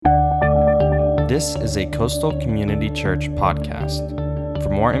This is a Coastal Community Church podcast. For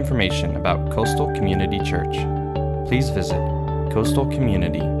more information about Coastal Community Church, please visit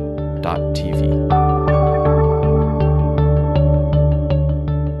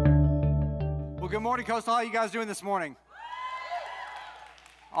coastalcommunity.tv. Well, good morning, Coastal. How are you guys doing this morning?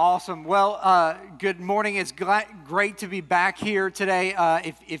 Awesome. Well, good morning. It's great to be back here today.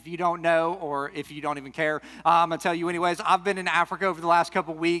 If you don't know, or if you don't even care, I'm going to tell you anyways. I've been in Africa over the last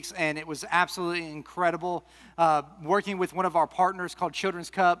couple of weeks, and it was absolutely incredible working with one of our partners called Children's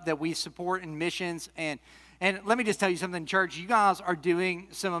Cup that we support in missions. And let me just tell you something, church. You guys are doing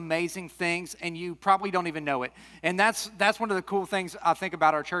some amazing things, and you probably don't even know it. And that's one of the cool things I think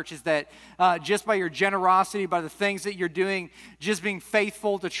about our church is that just by your generosity, by the things that you're doing, just being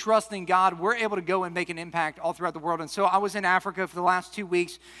faithful to trusting God, we're able to go and make an impact all throughout the world. And so I was in Africa for the last 2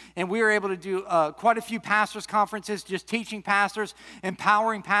 weeks, and we were able to do quite a few pastors' conferences, just teaching pastors,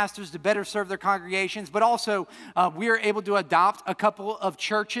 empowering pastors to better serve their congregations. But also, we were able to adopt a couple of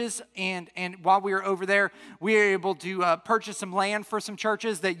churches, and while we were over there, we are able to purchase some land for some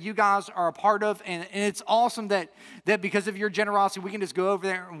churches that you guys are a part of, and it's awesome that because of your generosity, we can just go over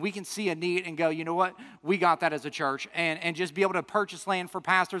there and we can see a need and go, you know what, we got that as a church, and just be able to purchase land for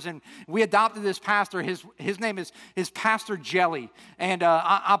pastors. And we adopted this pastor. His name is Pastor Jelly, and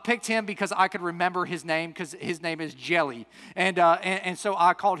I picked him because I could remember his name because his name is Jelly, and so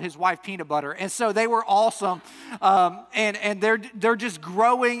I called his wife Peanut Butter, and so they were awesome, and they're just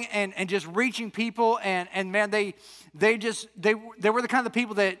growing and just reaching people, and man, they were the kind of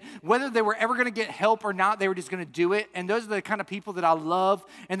people that whether they were ever going to get help or not, they were just going to do it. And those are the kind of people that I love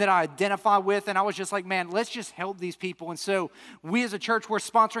and that I identify with. And I was just like, man, let's just help these people. And so we as a church, we're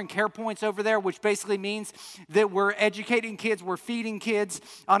sponsoring Care Points over there, which basically means that we're educating kids, we're feeding kids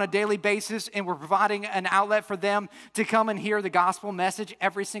on a daily basis, and we're providing an outlet for them to come and hear the gospel message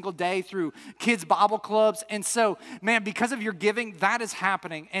every single day through kids' Bible clubs. And so, man, because of your giving, that is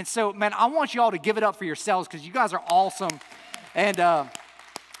happening. And so, man, I want you all to give it up for yourselves because you guys are awesome. And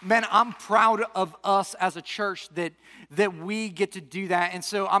man, I'm proud of us as a church that we get to do that. And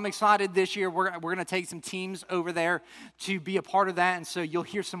so I'm excited this year. We're going to take some teams over there to be a part of that. And so you'll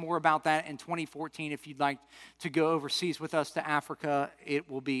hear some more about that in 2014. If you'd like to go overseas with us to Africa, it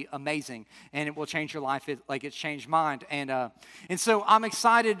will be amazing. And it will change your life like it's changed mine. And so I'm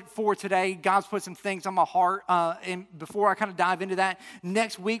excited for today. God's put some things on my heart. And before I kind of dive into that,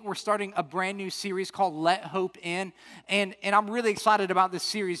 next week we're starting a brand new series called Let Hope In. And I'm really excited about this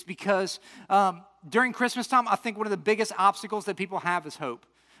series because during Christmas time, I think one of the biggest obstacles that people have is hope.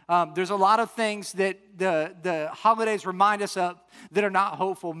 There's a lot of things that the holidays remind us of that are not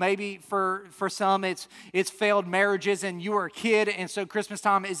hopeful. Maybe for some, it's failed marriages and you were a kid, and so Christmas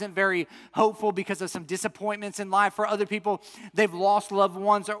time isn't very hopeful because of some disappointments in life. For other people, they've lost loved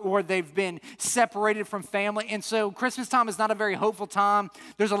ones or they've been separated from family, and so Christmas time is not a very hopeful time.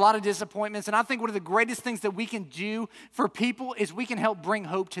 There's a lot of disappointments, and I think one of the greatest things that we can do for people is we can help bring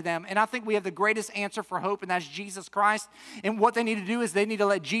hope to them, and I think we have the greatest answer for hope, and that's Jesus Christ. And what they need to do is they need to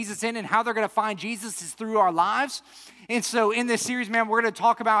let Jesus in, and how they're going to find Jesus is through our lives. And so in this series, man, we're going to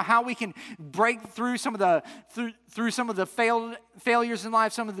talk about how we can break through some of the failures in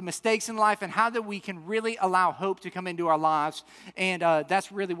life, some of the mistakes in life, and how that we can really allow hope to come into our lives. And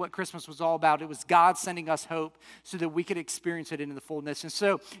that's really what Christmas was all about. It was God sending us hope so that we could experience it into the fullness. And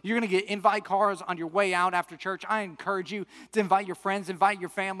so you're going to get invite cards on your way out after church. I encourage you to invite your friends, invite your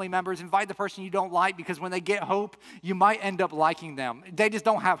family members, invite the person you don't like, because when they get hope, you might end up liking them. They just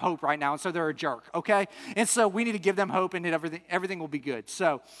don't have hope right now, and so they're a jerk, okay? And so we need to give them hope, and everything will be good.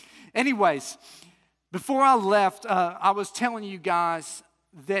 So anyways, before I left, I was telling you guys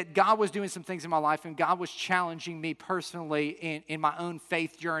that God was doing some things in my life, and God was challenging me personally in my own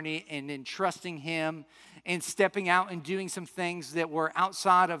faith journey and in trusting Him and stepping out and doing some things that were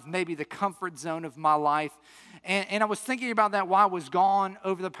outside of maybe the comfort zone of my life. And I was thinking about that while I was gone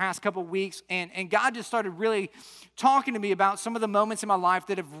over the past couple of weeks, and God just started really talking to me about some of the moments in my life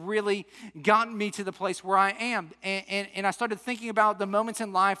that have really gotten me to the place where I am. And I started thinking about the moments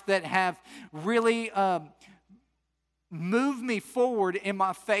in life that have really moved me forward in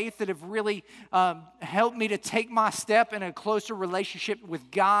my faith, that have really helped me to take my step in a closer relationship with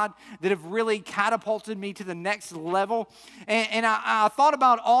God, that have really catapulted me to the next level. And I thought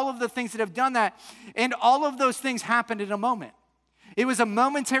about all of the things that have done that, and all of those things happened in a moment. It was a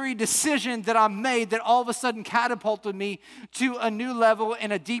momentary decision that I made that all of a sudden catapulted me to a new level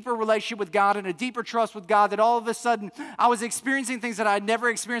and a deeper relationship with God and a deeper trust with God, that all of a sudden I was experiencing things that I had never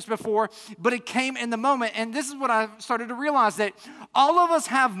experienced before, but it came in the moment. And this is what I started to realize, that all of us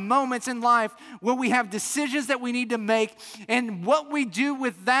have moments in life where we have decisions that we need to make, and what we do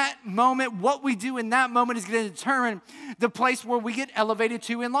with that moment, what we do in that moment is going to determine the place where we get elevated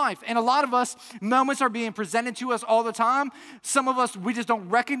to in life. And a lot of us, moments are being presented to us all the time. Some of us, we just don't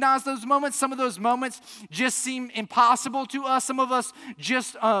recognize those moments. Some of those moments just seem impossible to us. Some of us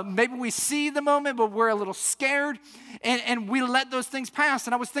just, maybe we see the moment, but we're a little scared, and we let those things pass.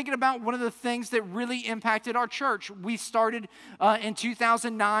 And I was thinking about one of the things that really impacted our church. We started in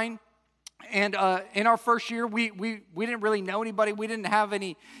 2009. And in our first year, we didn't really know anybody. We didn't have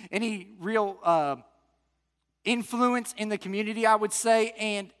any real influence in the community, I would say.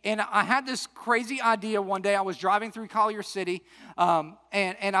 And I had this crazy idea one day. I was driving through Collier City, and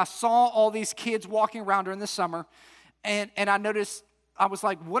I saw all these kids walking around during the summer, and I noticed, I was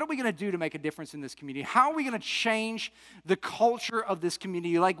like, what are we going to do to make a difference in this community? How are we going to change the culture of this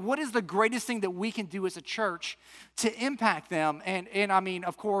community? Like, what is the greatest thing that we can do as a church to impact them? And I mean,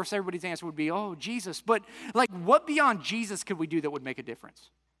 of course, everybody's answer would be, oh, Jesus. But like, what beyond Jesus could we do that would make a difference?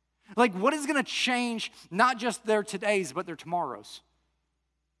 Like, what is going to change not just their todays, but their tomorrows?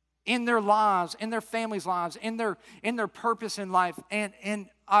 In their lives, in their families' lives, in their purpose in life. And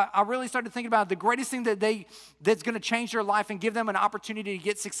I really started thinking about the greatest thing that's going to change their life and give them an opportunity to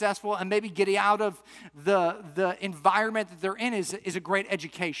get successful and maybe get out of the environment that they're in is a great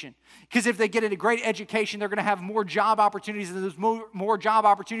education. Because if they get a great education, they're going to have more job opportunities, and those more job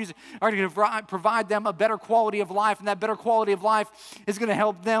opportunities are going to provide them a better quality of life, and that better quality of life is going to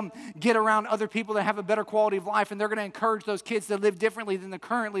help them get around other people that have a better quality of life, and they're going to encourage those kids to live differently than they're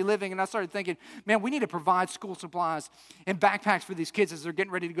currently living. And I started thinking, man, we need to provide school supplies and backpacks for these kids as they're getting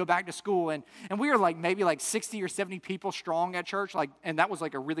ready to go back to school. And we were like maybe like 60 or 70 people strong at church, and that was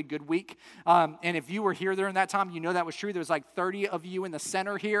like a really good week. And if you were here during that time, you know that was true. There was like 30 of you in the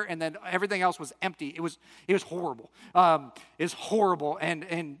center here, and then everything else was empty. It was horrible. It's horrible.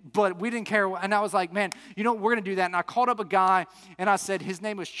 But we didn't care. And I was like, man, you know, we're going to do that. And I called up a guy, and I said, his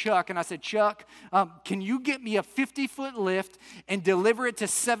name was Chuck. And I said, Chuck, can you get me a 50-foot lift and deliver it to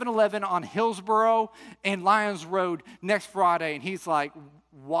 7-Eleven on Hillsborough and Lyons Road next Friday? And he's like,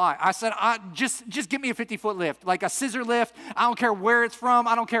 why? I said, just give me a 50-foot lift, like a scissor lift. I don't care where it's from.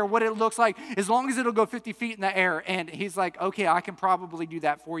 I don't care what it looks like, as long as it'll go 50 feet in the air. And he's like, okay, I can probably do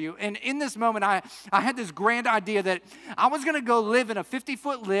that for you. And in this moment, I had this grand idea that I was going to go live in a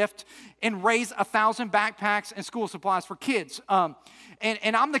 50-foot lift and raise 1,000 backpacks and school supplies for kids.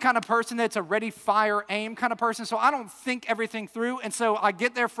 And I'm the kind of person that's a ready, fire, aim kind of person, so I don't think everything through. And so I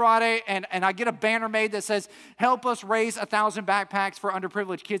get there Friday, and I get a banner made that says, help us raise 1,000 backpacks for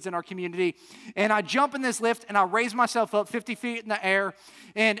underprivileged kids in our community. And I jump in this lift, and I raise myself up 50 feet in the air.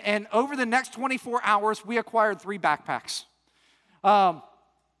 And over the next 24 hours, we acquired 3 backpacks. And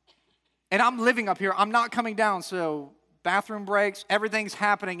I'm living up here. I'm not coming down, so bathroom breaks, everything's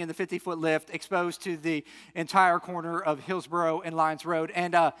happening in the 50-foot lift, exposed to the entire corner of Hillsborough and Lyons Road.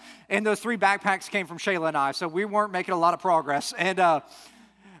 And those 3 backpacks came from Shayla and I, so we weren't making a lot of progress. And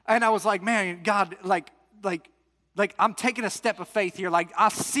I was like, man, God, like I'm taking a step of faith here. Like, I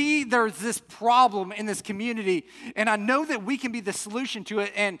see there's this problem in this community, and I know that we can be the solution to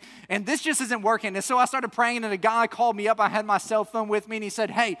it, and this just isn't working. And so I started praying, and a guy called me up. I had my cell phone with me, and he said,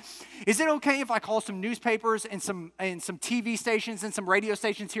 hey, is it okay if I call some newspapers and some TV stations and some radio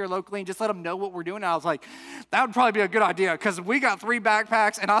stations here locally and just let them know what we're doing? And I was like, that would probably be a good idea, because we got 3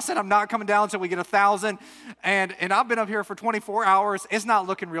 backpacks, and I said I'm not coming down until we get 1,000, and I've been up here for 24 hours. It's not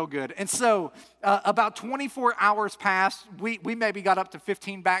looking real good. And so about 24 hours passed, we maybe got up to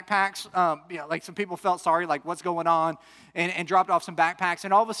 15 backpacks. Like some people felt sorry, like what's going on, and dropped off some backpacks.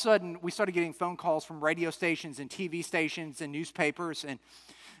 And all of a sudden, we started getting phone calls from radio stations and TV stations and newspapers,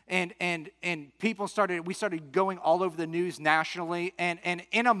 and people we started going all over the news nationally. And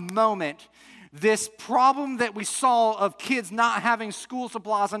in a moment, this problem that we saw of kids not having school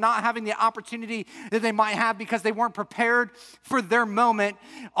supplies and not having the opportunity that they might have because they weren't prepared for their moment,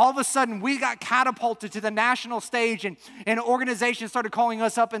 all of a sudden we got catapulted to the national stage, and organizations started calling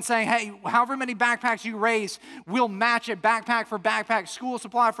us up and saying, hey, however many backpacks you raise, we'll match it, backpack for backpack, school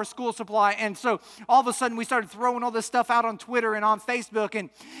supply for school supply. And so all of a sudden we started throwing all this stuff out on Twitter and on Facebook,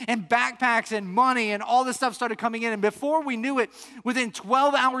 and backpacks and money and all this stuff started coming in. And before we knew it, within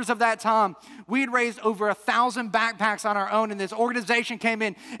 12 hours of that time, we had raised over 1,000 backpacks on our own, and this organization came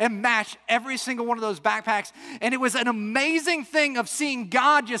in and matched every single one of those backpacks. And it was an amazing thing of seeing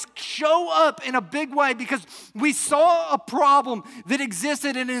God just show up in a big way, because we saw a problem that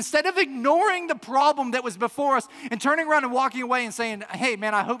existed, and instead of ignoring the problem that was before us and turning around and walking away and saying, hey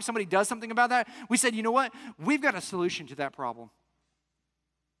man, I hope somebody does something about that, we said, you know what? We've got a solution to that problem.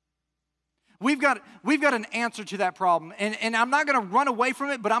 We've got an answer to that problem, and I'm not going to run away from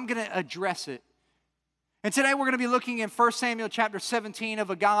it, but I'm going to address it. And today we're going to be looking in 1 Samuel chapter 17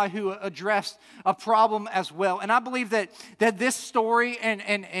 of a guy who addressed a problem as well. And I believe that this story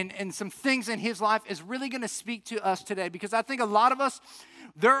and some things in his life is really going to speak to us today, because I think a lot of us,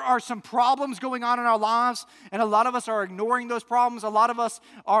 there are some problems going on in our lives, and a lot of us are ignoring those problems. A lot of us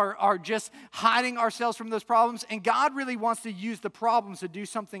are just hiding ourselves from those problems, and God really wants to use the problems to do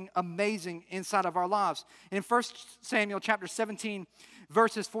something amazing inside of our lives. And in 1 Samuel chapter 17,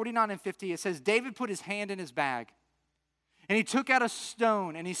 verses 49 and 50, it says, David put his hand in his bag, and he took out a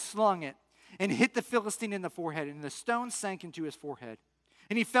stone, and he slung it, and hit the Philistine in the forehead, and the stone sank into his forehead.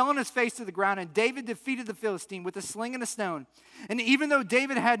 And he fell on his face to the ground, and David defeated the Philistine with a sling and a stone. And even though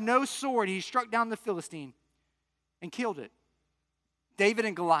David had no sword, he struck down the Philistine and killed it. David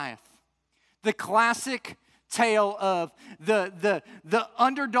and Goliath. The classic tale of the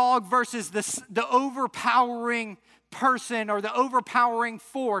underdog versus the overpowering person or the overpowering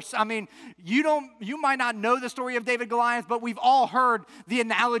force. I mean, you might not know the story of David and Goliath, but we've all heard the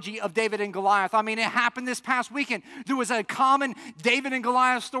analogy of David and Goliath. I mean, it happened this past weekend. There was a common David and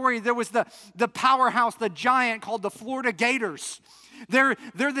Goliath story. There was the powerhouse, the giant called the Florida Gators. They're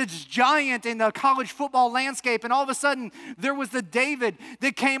this giant in the college football landscape, and all of a sudden there was the David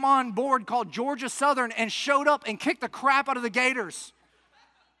that came on board called Georgia Southern and showed up and kicked the crap out of the Gators.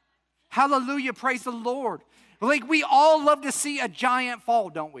 Hallelujah, praise the Lord. Like, we all love to see a giant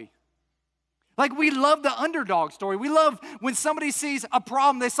fall, don't we? Like, we love the underdog story. We love when somebody sees a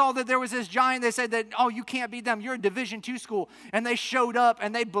problem. They saw that there was this giant. They said that, oh, you can't beat them. You're a Division II school. And they showed up,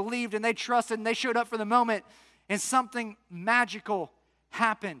 and they believed, and they trusted, and they showed up for the moment. And something magical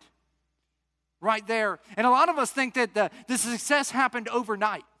happened right there. And a lot of us think that the success happened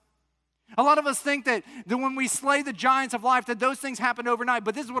overnight. A lot of us think that when we slay the giants of life, that those things happen overnight.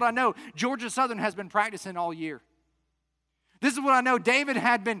 But this is what I know. Georgia Southern has been practicing all year. This is what I know. David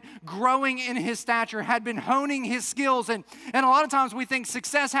had been growing in his stature, had been honing his skills. And a lot of times we think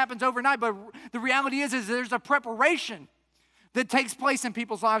success happens overnight. But the reality is there's a preparation that takes place in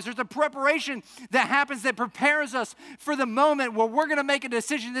people's lives. There's a preparation that happens that prepares us for the moment where we're going to make a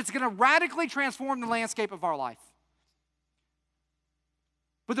decision that's going to radically transform the landscape of our life.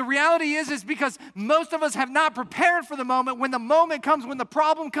 But the reality is because most of us have not prepared for the moment comes, when the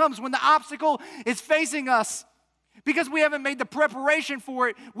problem comes, when the obstacle is facing us, because we haven't made the preparation for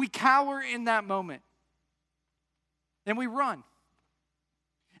it, we cower in that moment. And we run.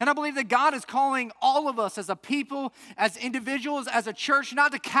 And I believe that God is calling all of us as a people, as individuals, as a church,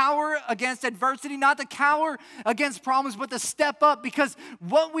 not to cower against adversity, not to cower against problems, but to step up, because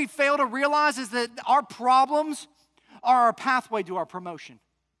what we fail to realize is that our problems are our pathway to our promotion.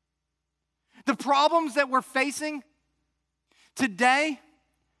 The problems that we're facing today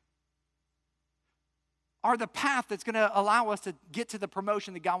are the path that's going to allow us to get to the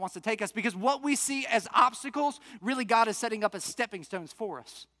promotion that God wants to take us, because what we see as obstacles, really God is setting up as stepping stones for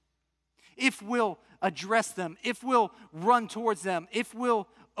us. If we'll address them, if we'll run towards them, if we'll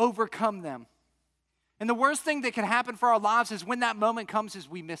overcome them. And the worst thing that can happen for our lives is when that moment comes is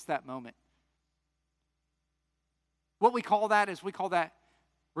we miss that moment. What we call that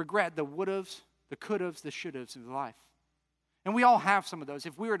regret, the would-haves, the could-haves, the should-haves of life. And we all have some of those.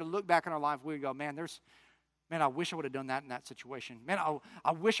 If we were to look back in our life, we would go, man, I wish I would have done that in that situation. Man,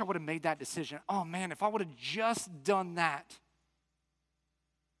 I wish I would have made that decision. Oh, man, if I would have just done that.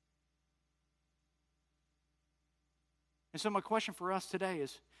 And so my question for us today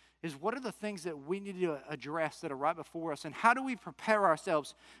is what are the things that we need to address that are right before us? And how do we prepare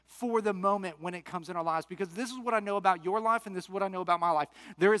ourselves for the moment when it comes in our lives? Because this is what I know about your life, and this is what I know about my life.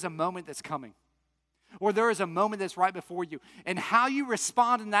 There is a moment that's coming. Or there is a moment that's right before you. And how you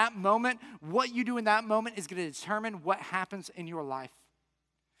respond in that moment, what you do in that moment, is going to determine what happens in your life.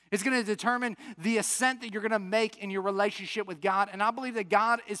 It's going to determine the ascent that you're going to make in your relationship with God. And I believe that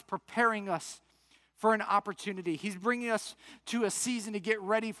God is preparing us for an opportunity. He's bringing us to a season to get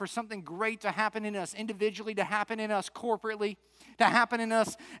ready for something great to happen in us individually, to happen in us corporately, to happen in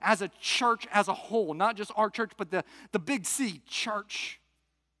us as a church as a whole. Not just our church, but the big C, church.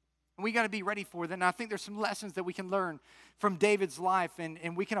 And we got to be ready for that. And I think there's some lessons that we can learn from David's life,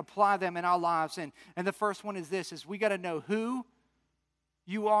 and we can apply them in our lives. And the first one is this, is we got to know who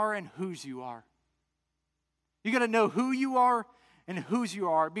you are and whose you are. You got to know who you are and whose you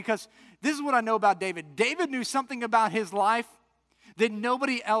are, because this is what I know about David. David knew something about his life that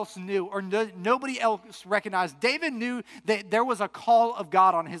nobody else knew or nobody else recognized. David knew that there was a call of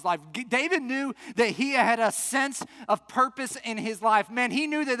God on his life. David knew that he had a sense of purpose in his life. Man, he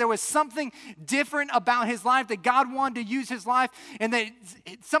knew that there was something different about his life, that God wanted to use his life, and that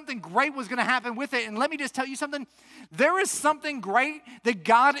something great was going to happen with it. And let me just tell you something. There is something great that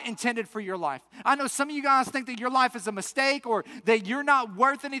God intended for your life. I know some of you guys think that your life is a mistake or that you're not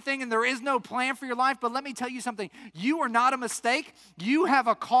worth anything and there is no plan for your life, but let me tell you something. You are not a mistake. You have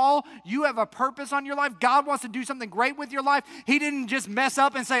a call. You have a purpose on your life. God wants to do something great with your life. He didn't just mess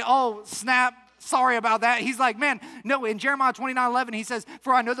up and say, oh, snap, sorry about that. He's like, man, no, in Jeremiah 29:11, he says,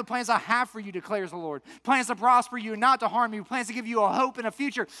 for I know the plans I have for you, declares the Lord. Plans to prosper you and not to harm you. Plans to give you a hope and a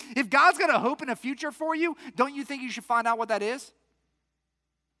future. If God's got a hope and a future for you, don't you think you should find out what that is?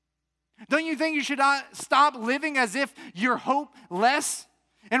 Don't you think you should stop living as if you're hopeless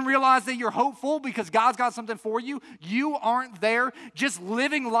and realize that you're hopeful because God's got something for you? You aren't there just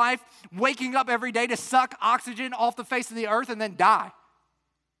living life, waking up every day to suck oxygen off the face of the earth and then die.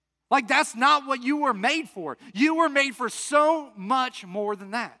 Like, that's not what you were made for. You were made for so much more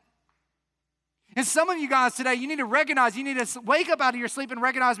than that. And some of you guys today, you need to recognize, you need to wake up out of your sleep and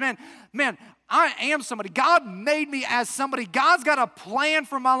recognize, man, I am somebody. God made me as somebody. God's got a plan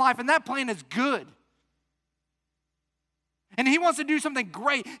for my life, and that plan is good. And he wants to do something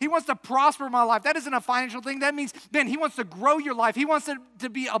great. He wants to prosper my life. That isn't a financial thing. That means, man, he wants to grow your life. He wants it to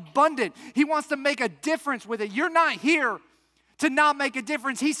be abundant. He wants to make a difference with it. You're not here to not make a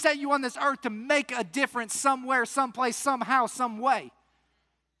difference. He set you on this earth to make a difference somewhere, someplace, somehow, some way.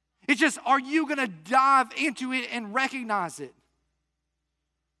 It's just, are you going to dive into it and recognize it?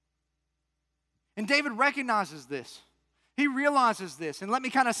 And David recognizes this. He realizes this. And let me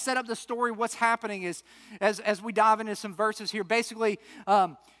kind of set up the story. What's happening is, as we dive into some verses here, basically,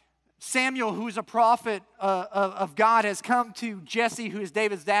 Samuel, who's a prophet of God, has come to Jesse, who is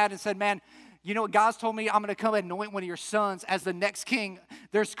David's dad, and said, man, you know what? God's told me I'm going to come and anoint one of your sons as the next king.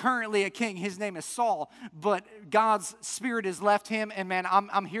 There's currently a king. His name is Saul, but God's spirit has left him, and man,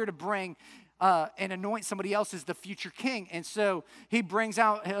 I'm here to bring and anoint somebody else as the future king. And so he brings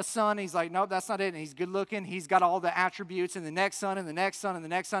out a son. He's like, no, that's not it. And he's good looking. He's got all the attributes, and the next son, and the next son, and the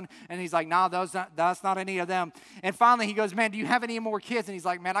next son. And he's like, no, that's not any of them. And finally he goes, man, do you have any more kids? And he's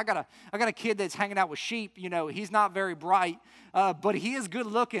like, man, I got a kid that's hanging out with sheep. You know, he's not very bright, but he is good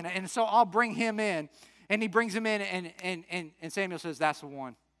looking. And so I'll bring him in. And he brings him in, and Samuel says, that's the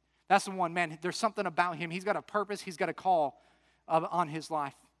one. That's the one, man. There's something about him. He's got a purpose. He's got a call on his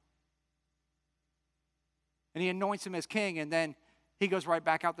life. And he anoints him as king, and then he goes right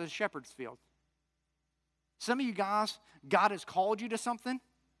back out to the shepherd's field. Some of you guys, God has called you to something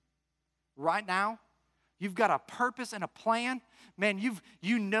right now. You've got a purpose and a plan. Man,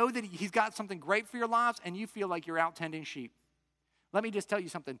 you know that he's got something great for your lives, and you feel like you're out tending sheep. Let me just tell you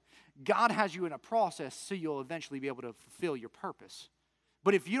something. God has you in a process so you'll eventually be able to fulfill your purpose.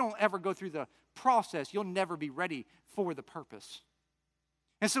 But if you don't ever go through the process, you'll never be ready for the purpose.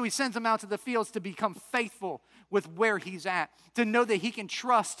 And so he sends him out to the fields to become faithful with where he's at, to know that he can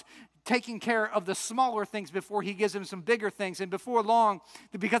trust taking care of the smaller things before he gives him some bigger things. And before long,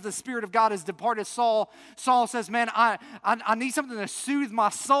 because the Spirit of God has departed Saul says, man, I need something to soothe my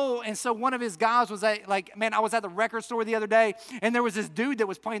soul. And so one of his guys was I was at the record store the other day, and there was this dude that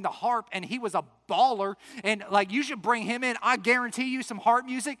was playing the harp, and he was a baller. And like, you should bring him in. I guarantee you some harp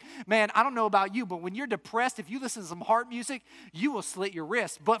music. Man, I don't know about you, but when you're depressed, if you listen to some harp music, you will slit your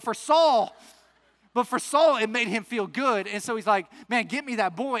wrist. But for Saul, it made him feel good. And so he's like, man, get me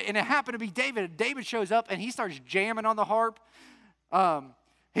that boy. And it happened to be David. David shows up, and he starts jamming on the harp.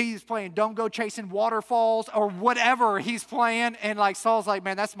 He's playing Don't Go Chasing Waterfalls or whatever he's playing. And like, Saul's like,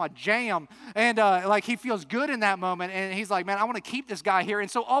 man, that's my jam. And like, he feels good in that moment. And he's like, man, I want to keep this guy here.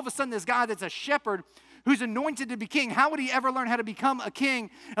 And so all of a sudden, this guy that's a shepherd who's anointed to be king, how would he ever learn how to become a king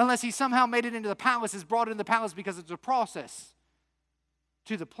unless he somehow made it into the palace, is brought into the palace, because it's a process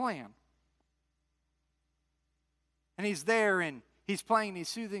to the plan. And he's there, and he's playing, he's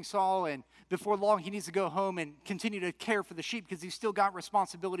soothing Saul, and before long he needs to go home and continue to care for the sheep because he's still got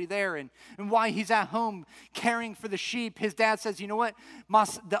responsibility there. And while he's at home caring for the sheep, his dad says, you know what,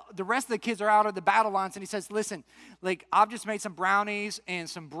 the rest of the kids are out of the battle lines. And he says, listen, like, I've just made some brownies and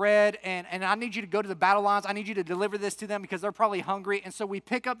some bread, and I need you to go to the battle lines. I need you to deliver this to them because they're probably hungry. And so we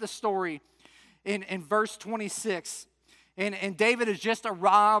pick up the story in verse 26. And David has just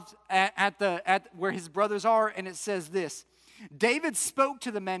arrived at where his brothers are, and it says this. David spoke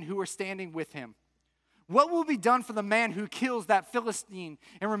to the men who were standing with him. What will be done for the man who kills that Philistine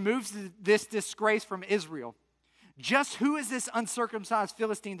and removes this disgrace from Israel? Just who is this uncircumcised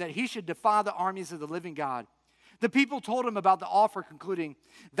Philistine that he should defy the armies of the living God? The people told him about the offer, concluding,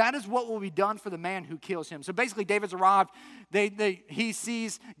 that is what will be done for the man who kills him. So basically, David's arrived. He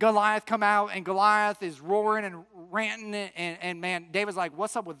sees Goliath come out, and Goliath is roaring and ranting. And man, David's like,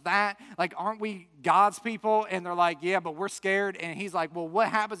 what's up with that? Like, aren't we God's people? And they're like, yeah, but we're scared. And he's like, well, what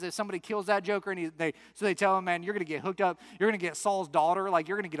happens if somebody kills that joker? And so they tell him, man, you're going to get hooked up. You're going to get Saul's daughter. Like,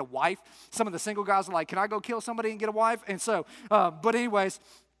 you're going to get a wife. Some of the single guys are like, can I go kill somebody and get a wife? And so, but anyways,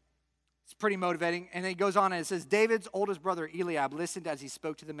 it's pretty motivating. And then he goes on and it says, David's oldest brother Eliab listened as he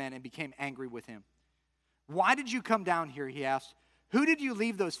spoke to the men and became angry with him. Why did you come down here, he asked. Who did you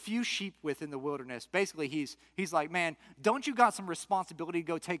leave those few sheep with in the wilderness? Basically, he's like, man, don't you got some responsibility to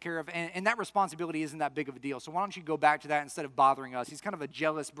go take care of? And that responsibility isn't that big of a deal. So why don't you go back to that instead of bothering us? He's kind of a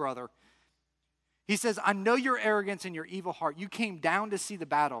jealous brother. He says, I know your arrogance and your evil heart. You came down to see the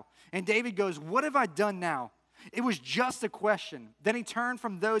battle. And David goes, what have I done now? It was just a question. Then he turned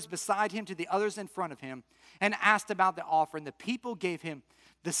from those beside him to the others in front of him and asked about the offer. And the people gave him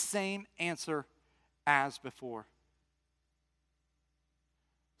the same answer as before.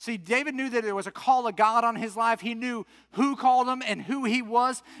 See, David knew that there was a call of God on his life. He knew who called him and who he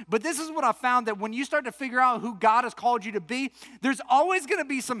was. But this is what I found, that when you start to figure out who God has called you to be, there's always going to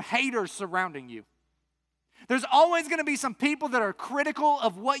be some haters surrounding you. There's always going to be some people that are critical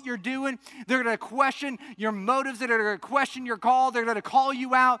of what you're doing. They're going to question your motives. They're going to question your call. They're going to call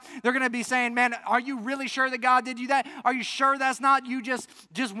you out. They're going to be saying, man, are you really sure that God did you that? Are you sure that's not you just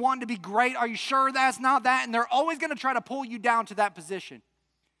wanting to be great? Are you sure that's not that? And they're always going to try to pull you down to that position.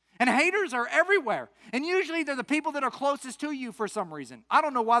 And haters are everywhere. And usually they're the people that are closest to you for some reason. I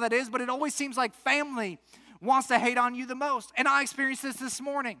don't know why that is, but it always seems like family wants to hate on you the most. And I experienced this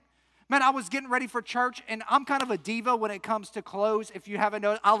morning. Man, I was getting ready for church, and I'm kind of a diva when it comes to clothes. If you haven't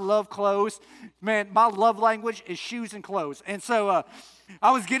noticed, I love clothes. Man, my love language is shoes and clothes. And so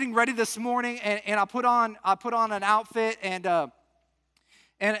I was getting ready this morning, and I put on an outfit, and I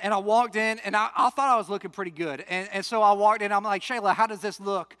walked in, and I thought I was looking pretty good. And so I walked in, I'm like, Shayla, how does this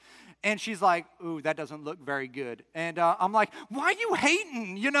look? And she's like, ooh, that doesn't look very good. And I'm like, why are you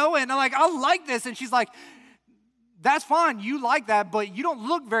hating? And I'm like, I like this. And she's like, that's fine, you like that, but you don't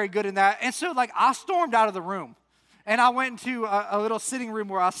look very good in that. And so, I stormed out of the room. And I went into a little sitting room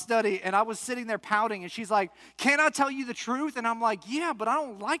where I study, and I was sitting there pouting, and she's like, can I tell you the truth? And I'm like, yeah, but I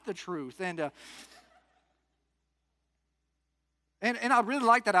don't like the truth. And I really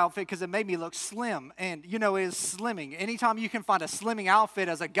like that outfit because it made me look slim. And, it is slimming. Anytime you can find a slimming outfit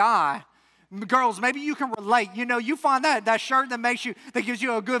as a guy, girls, maybe you can relate. You find that shirt that gives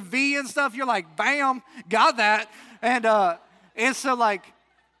you a good V and stuff. You're like, bam, got that. And so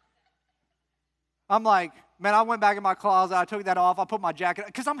I'm like, man, I went back in my closet. I took that off. I put my jacket,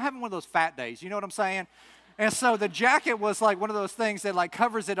 because I'm having one of those fat days. You know what I'm saying? And so the jacket was like one of those things that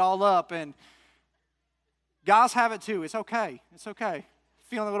covers it all up. And guys have it too. It's okay. It's okay.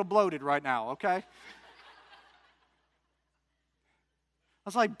 Feeling a little bloated right now, okay? I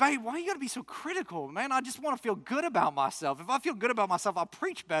was like, babe, why you got to be so critical? Man, I just want to feel good about myself. If I feel good about myself, I'll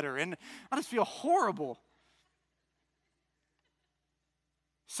preach better. And I just feel horrible.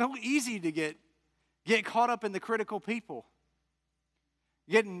 So easy to get caught up in the critical people.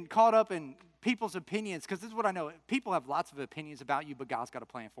 Getting caught up in people's opinions. Because this is what I know. People have lots of opinions about you, but God's got a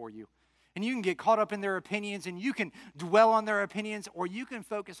plan for you. And you can get caught up in their opinions, and you can dwell on their opinions, or you can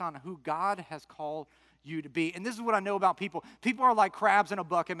focus on who God has called you to be. And this is what I know about people. People are like crabs in a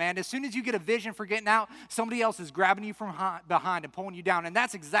bucket, man. As soon as you get a vision for getting out, somebody else is grabbing you from behind and pulling you down. And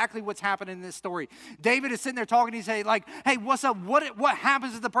that's exactly what's happening in this story. David is sitting there talking. He's saying, hey, what's up? What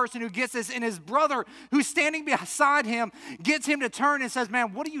happens to the person who gets this? And his brother, who's standing beside him, gets him to turn and says,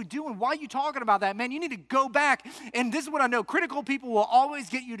 man, what are you doing? Why are you talking about that? Man, you need to go back. And this is what I know. Critical people will always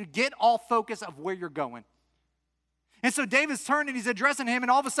get you to get off focus of where you're going. And so David's turned and he's addressing him, and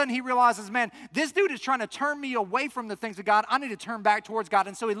all of a sudden he realizes, man, this dude is trying to turn me away from the things of God. I need to turn back towards God.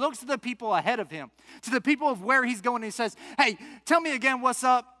 And so he looks to the people ahead of him, to the people of where he's going, and he says, hey, tell me again what's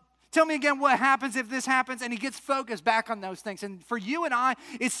up. Tell me again what happens if this happens. And he gets focused back on those things. And for you and I,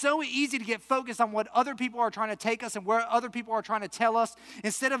 it's so easy to get focused on what other people are trying to take us and where other people are trying to tell us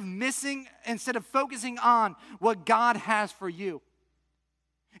instead of focusing on what God has for you.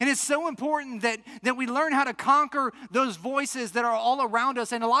 And it's so important that we learn how to conquer those voices that are all around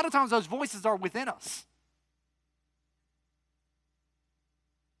us. And a lot of times those voices are within us.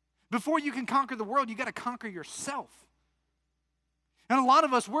 Before you can conquer the world, you got to conquer yourself. And a lot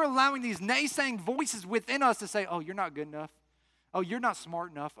of us, we're allowing these naysaying voices within us to say, oh, you're not good enough. Oh, you're not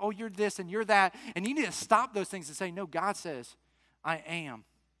smart enough. Oh, you're this and you're that. And you need to stop those things and say, no, God says, I am.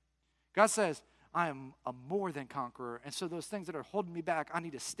 God says, I am a more than conqueror. And so those things that are holding me back, I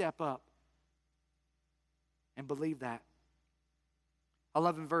need to step up and believe that. I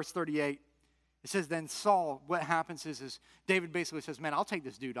love in verse 38, it says, then Saul, what happens is David basically says, man, I'll take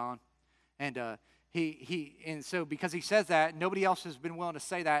this dude on. And and so because he says that, nobody else has been willing to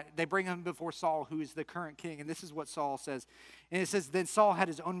say that. They bring him before Saul, who is the current king. And this is what Saul says. And it says, then Saul had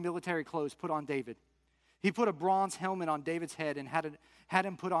his own military clothes put on David. He put a bronze helmet on David's head and had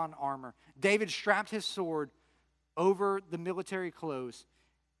him put on armor. David strapped his sword over the military clothes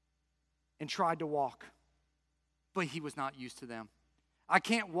and tried to walk, but he was not used to them. I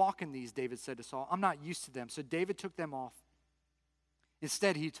can't walk in these, David said to Saul. I'm not used to them. So David took them off.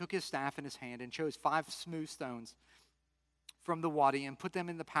 Instead, he took his staff in his hand and chose 5 smooth stones from the wadi and put them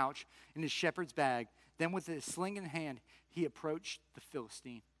in the pouch in his shepherd's bag. Then with his sling in hand, he approached the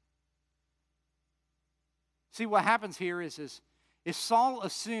Philistine. See, what happens here is Saul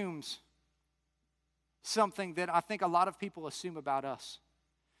assumes something that I think a lot of people assume about us.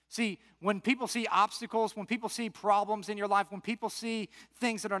 See, when people see obstacles, when people see problems in your life, when people see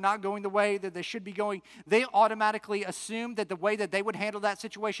things that are not going the way that they should be going, they automatically assume that the way that they would handle that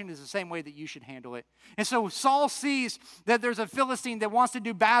situation is the same way that you should handle it. And so Saul sees that there's a Philistine that wants to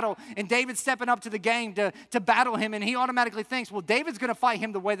do battle, and David's stepping up to the game to battle him, and he automatically thinks, well, David's going to fight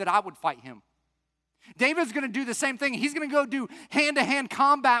him the way that I would fight him. David's going to do the same thing. He's going to go do hand-to-hand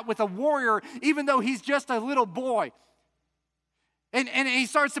combat with a warrior, even though he's just a little boy. And he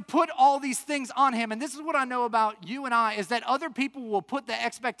starts to put all these things on him. And this is what I know about you and I, is that other people will put the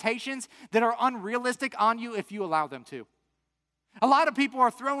expectations that are unrealistic on you if you allow them to. A lot of people are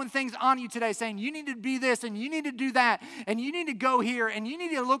throwing things on you today saying, you need to be this, and you need to do that, and you need to go here, and you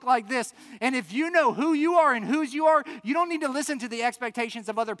need to look like this. And if you know who you are and whose you are, you don't need to listen to the expectations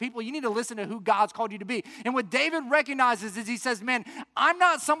of other people. You need to listen to who God's called you to be. And what David recognizes is he says, man, I'm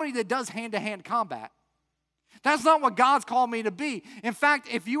not somebody that does hand-to-hand combat. That's not what God's called me to be. In fact,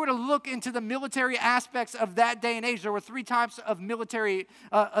 if you were to look into the military aspects of that day and age, there were 3 types of military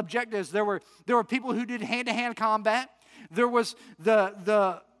objectives. There were people who did hand-to-hand combat. There was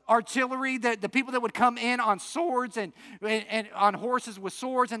the artillery, the people that would come in on swords and on horses with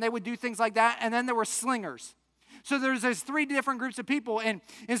swords, and they would do things like that. And then there were slingers. So there's 3 different groups of people. And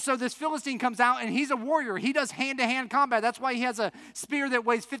so this Philistine comes out, and he's a warrior. He does hand-to-hand combat. That's why he has a spear that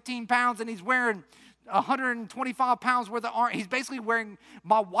weighs 15 pounds, and he's wearing 125 pounds worth of armor. He's basically wearing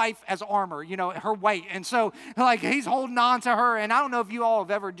my wife as armor, her weight. And so, he's holding on to her. And I don't know if you all have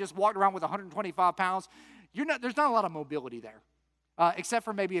ever just walked around with 125 pounds. There's not a lot of mobility there, except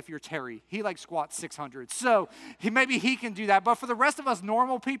for maybe if you're Terry. He squats 600. So maybe he can do that. But for the rest of us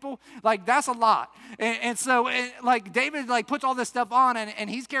normal people, that's a lot. And so David puts all this stuff on, and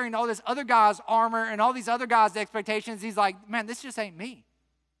he's carrying all this other guy's armor and all these other guys' expectations. He's like, man, this just ain't me.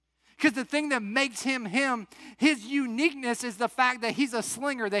 Because the thing that makes him, his uniqueness is the fact that he's a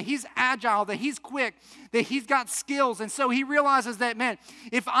slinger, that he's agile, that he's quick, that he's got skills. And so he realizes that, man,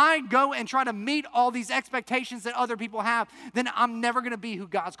 if I go and try to meet all these expectations that other people have, then I'm never going to be who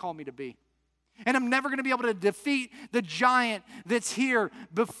God's called me to be. And I'm never going to be able to defeat the giant that's here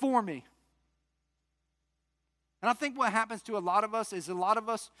before me. And I think what happens to a lot of us is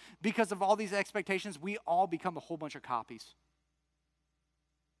because of all these expectations, we all become a whole bunch of copies.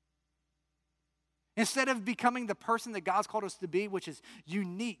 Instead of becoming the person that God's called us to be, which is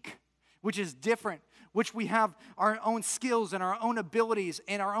unique, which is different, which we have our own skills and our own abilities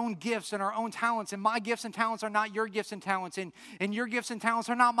and our own gifts and our own talents. And my gifts and talents are not your gifts and talents. And your gifts and talents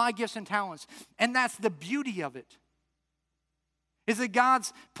are not my gifts and talents. And that's the beauty of it. Is that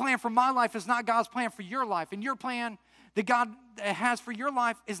God's plan for my life is not God's plan for your life. And your plan that God has for your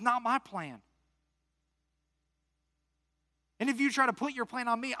life is not my plan. And if you try to put your plan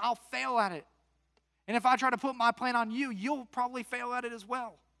on me, I'll fail at it. And if I try to put my plan on you, you'll probably fail at it as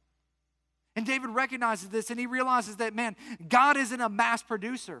well. And David recognizes this, and he realizes that, man, God isn't a mass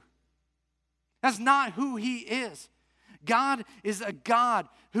producer. That's not who he is. God is a God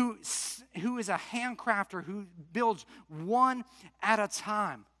who is a handcrafter, who builds one at a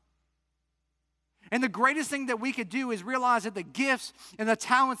time. And the greatest thing that we could do is realize that the gifts and the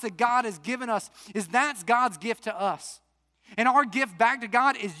talents that God has given us, that's God's gift to us. And our gift back to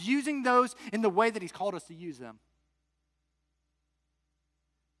God is using those in the way that he's called us to use them.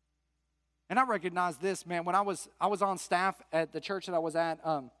 And I recognize this, man. When I was on staff at the church that I was at,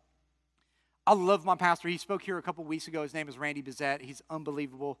 I love my pastor. He spoke here a couple weeks ago. His name is Randy Bizette. He's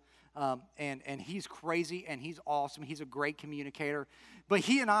unbelievable, and he's crazy, and he's awesome. He's a great communicator. But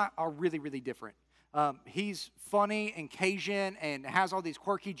he and I are really, really different. He's funny and Cajun and has all these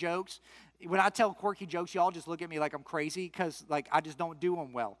quirky jokes. When I tell quirky jokes, y'all just look at me like I'm crazy because like I just don't do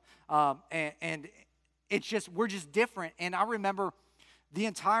them well. And it's just, we're just different. And I remember the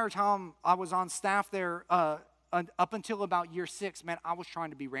entire time I was on staff there, up until about year 6, man, I was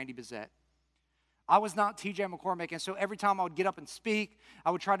trying to be Randy Bezet. I was not TJ McCormick, and so every time I would get up and speak,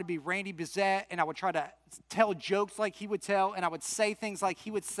 I would try to be Randy Bezet, and I would try to tell jokes like he would tell, and I would say things like he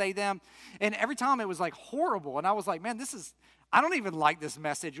would say them, and every time it was like horrible, and I was like, man, I don't even like this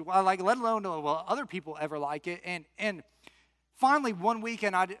message, like, let alone will other people ever like it, and finally one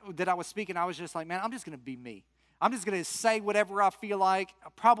weekend that I was speaking, I was just like, man, I'm just going to be me. I'm just going to say whatever I feel like, I'll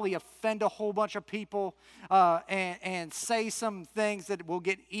probably offend a whole bunch of people, and say some things that will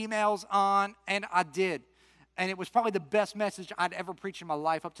get emails on, and I did. And it was probably the best message I'd ever preached in my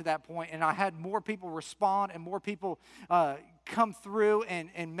life up to that point, and I had more people respond and more people come through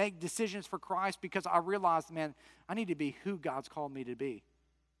and make decisions for Christ because I realized, man, I need to be who God's called me to be.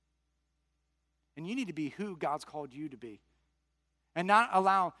 And you need to be who God's called you to be. And not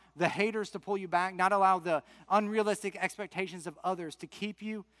allow the haters to pull you back, not allow the unrealistic expectations of others to keep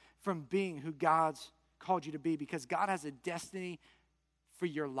you from being who God's called you to be, because God has a destiny for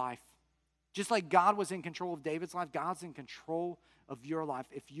your life. Just like God was in control of David's life, God's in control of your life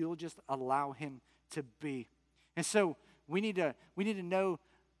if you'll just allow him to be. And so we need to know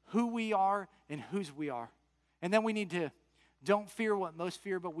who we are and whose we are. And then we need to don't fear what most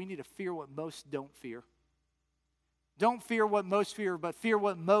fear, but we need to fear what most don't fear. Don't fear what most fear, but fear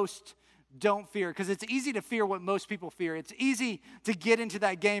what most don't fear. Because it's easy to fear what most people fear. It's easy to get into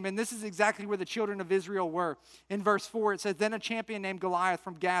that game. And this is exactly where the children of Israel were. In verse 4, it says, then a champion named Goliath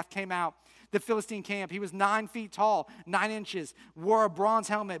from Gath came out, the Philistine camp. He was 9 feet tall, 9 inches, wore a bronze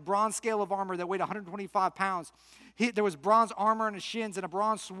helmet, bronze scale of armor that weighed 125 pounds. There was bronze armor on his shins and a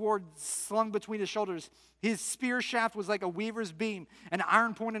bronze sword slung between his shoulders. His spear shaft was like a weaver's beam. An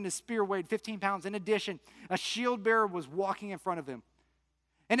iron point in his spear weighed 15 pounds. In addition, a shield bearer was walking in front of him.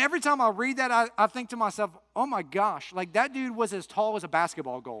 And every time I read that, I think to myself, oh my gosh, like that dude was as tall as a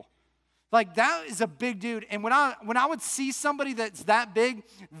basketball goal. Like that is a big dude. And when I would see somebody that's that big,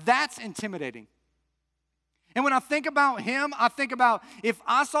 that's intimidating. And when I think about him, I think about if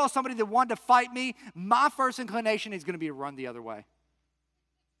I saw somebody that wanted to fight me, my first inclination is going to be to run the other way.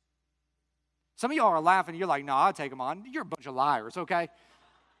 Some of y'all are laughing. You're like, no, I'll take him on. You're a bunch of liars, okay?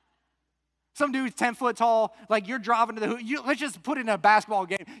 Some dude's 10 foot tall, like you're driving to the hoop. Let's just put it in a basketball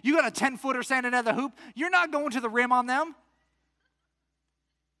game. You got a 10-footer standing at the hoop. You're not going to the rim on them.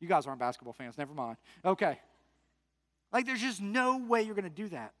 You guys aren't basketball fans. Never mind. Okay. Like there's just no way you're going to do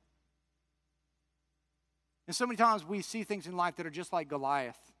that. And so many times we see things in life that are just like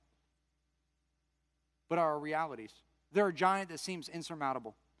Goliath, but are realities. They're a giant that seems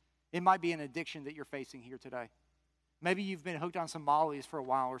insurmountable. It might be an addiction that you're facing here today. Maybe you've been hooked on some Molly's for a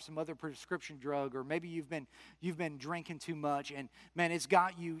while or some other prescription drug, or maybe you've been drinking too much and, man, it's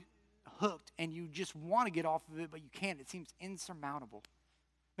got you hooked and you just want to get off of it, but you can't. It seems insurmountable.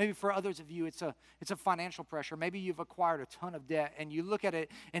 Maybe for others of you, it's a financial pressure. Maybe you've acquired a ton of debt and you look at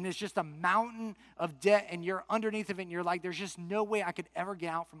it and it's just a mountain of debt and you're underneath of it and you're like, there's just no way I could ever get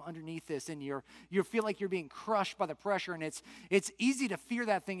out from underneath this. And you feel like you're being crushed by the pressure, and it's easy to fear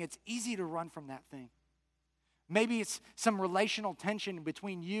that thing. It's easy to run from that thing. Maybe it's some relational tension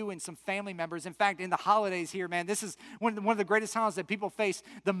between you and some family members. In fact, in the holidays here, man, this is one of the greatest times that people face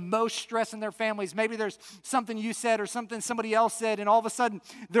the most stress in their families. Maybe there's something you said or something somebody else said, and all of a sudden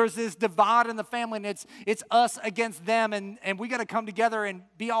there's this divide in the family, and it's us against them, and we got to come together and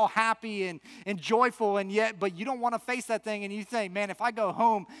be all happy and joyful, but you don't want to face that thing, and you think, man, if I go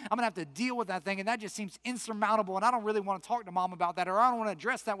home, I'm going to have to deal with that thing, and that just seems insurmountable, and I don't really want to talk to mom about that, or I don't want to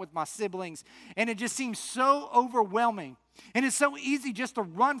address that with my siblings, and it just seems so overwhelming. And it's so easy just to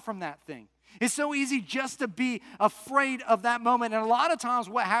run from that thing. It's so easy just to be afraid of that moment. And a lot of times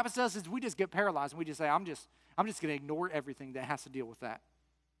what happens to us is we just get paralyzed and we just say, I'm just going to ignore everything that has to deal with that.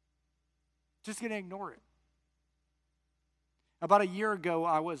 Just going to ignore it. About a year ago,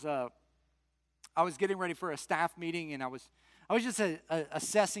 I was getting ready for a staff meeting, and I was just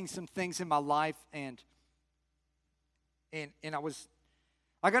assessing some things in my life, and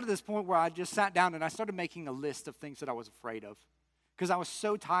I got to this point where I just sat down and I started making a list of things that I was afraid of, because I was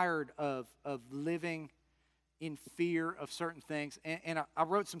so tired of living in fear of certain things. And I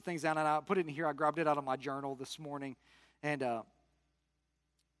wrote some things down, and I put it in here. I grabbed it out of my journal this morning. And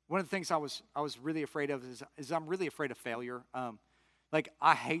one of the things I was really afraid of is I'm really afraid of failure. Like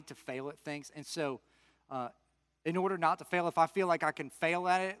I hate to fail at things. And so in order not to fail, if I feel like I can fail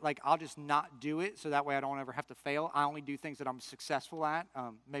at it, like I'll just not do it so that way I don't ever have to fail. I only do things that I'm successful at.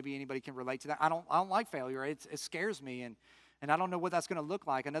 Maybe anybody can relate to that. I don't like failure. It scares me, and I don't know what that's going to look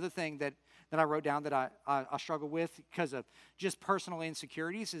like. Another thing that I wrote down that I struggle with because of just personal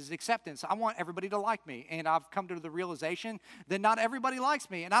insecurities is acceptance. I want everybody to like me, and I've come to the realization that not everybody likes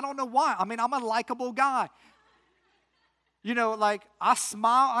me, and I don't know why. I mean, I'm a likable guy. You know, like, I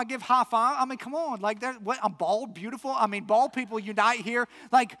smile, I give high five. I mean, come on, like, I'm bald, beautiful. I mean, bald people unite here.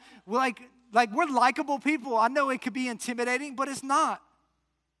 Like we're likable people. I know it could be intimidating, but it's not.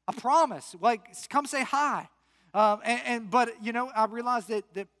 I promise. Like, come say hi. But you know, I realized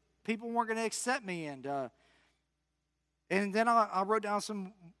that people weren't going to accept me, and then I wrote down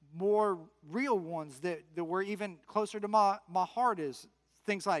some more real ones that were even closer to my heart. Is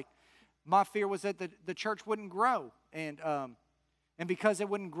things like, my fear was that the church wouldn't grow. And because it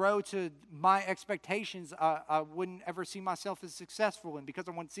wouldn't grow to my expectations, I wouldn't ever see myself as successful. And because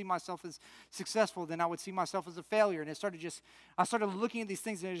I wouldn't see myself as successful, then I would see myself as a failure. And I started looking at these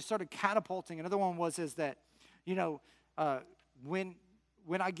things, and it just started catapulting. Another one is that, you know, when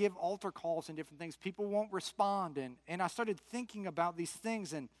I give altar calls and different things, people won't respond. And I started thinking about these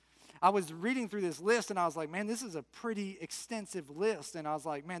things, and I was reading through this list, and I was like, man, this is a pretty extensive list. And I was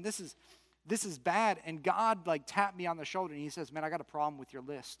like, man, this is bad. And God like tapped me on the shoulder, and he says, man, I got a problem with your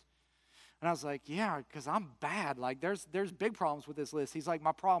list. And I was like, yeah, because I'm bad. Like, there's big problems with this list. He's like,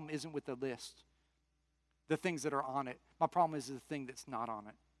 my problem isn't with the list, the things that are on it. My problem is the thing that's not on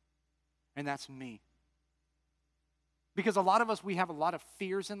it. And that's me. Because a lot of us, we have a lot of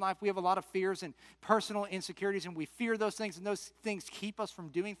fears in life. We have a lot of fears and personal insecurities, and we fear those things, and those things keep us from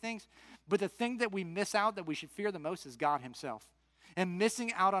doing things. But the thing that we miss out that we should fear the most is God himself. And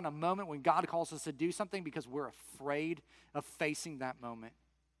missing out on a moment when God calls us to do something because we're afraid of facing that moment.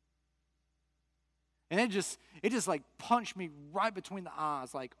 And it just like punched me right between the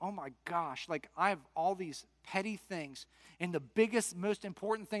eyes. Like, oh my gosh, like I have all these petty things. And the biggest, most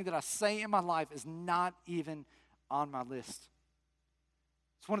important thing that I say in my life is not even on my list.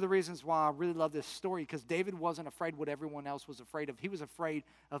 It's one of the reasons why I really love this story, because David wasn't afraid what everyone else was afraid of. He was afraid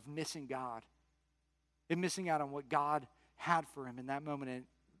of missing God and missing out on what God had for him in that moment. In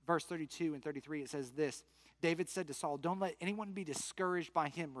verse 32 and 33, it says this: David said to Saul, don't let anyone be discouraged by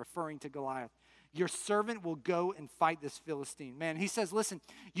him, referring to Goliath. Your servant will go and fight this Philistine. Man, he says, listen,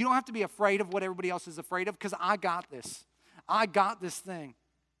 you don't have to be afraid of what everybody else is afraid of, because I got this. I got this thing.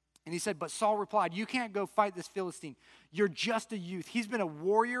 And he said, but Saul replied, you can't go fight this Philistine. You're just a youth. He's been a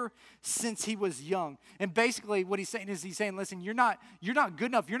warrior since he was young. And basically what he's saying is, listen, you're not good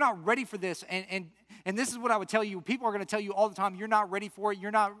enough. You're not ready for this. And this is what I would tell you. People are going to tell you all the time, you're not ready for it.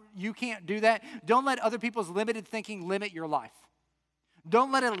 You can't do that. Don't let other people's limited thinking limit your life.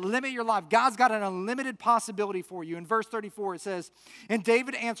 Don't let it limit your life. God's got an unlimited possibility for you. In verse 34, it says, and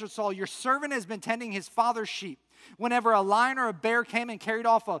David answered Saul, your servant has been tending his father's sheep. Whenever a lion or a bear came and carried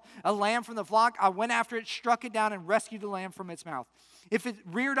off a lamb from the flock, I went after it, struck it down, and rescued the lamb from its mouth. If it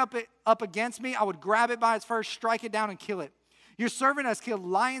reared up against me, I would grab it by its fur, strike it down, and kill it. Your servant has killed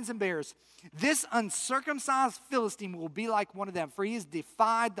lions and bears. This uncircumcised Philistine will be like one of them, for he has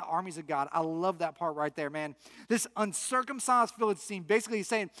defied the armies of God. I love that part right there, man. This uncircumcised Philistine, basically he's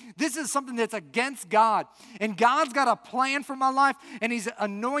saying, this is something that's against God. And God's got a plan for my life, and he's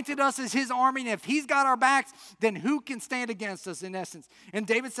anointed us as his army. And if he's got our backs, then who can stand against us, in essence? And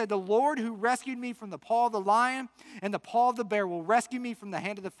David said, the Lord who rescued me from the paw of the lion and the paw of the bear will rescue me from the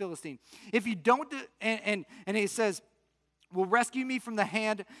hand of the Philistine. If you don't, and he says, will rescue me from the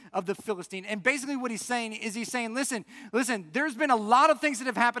hand of the Philistine. And basically what he's saying is, listen, there's been a lot of things that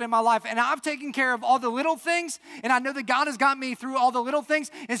have happened in my life, and I've taken care of all the little things, and I know that God has got me through all the little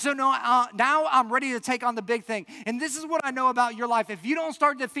things, and so now I'm ready to take on the big thing. And this is what I know about your life. If you don't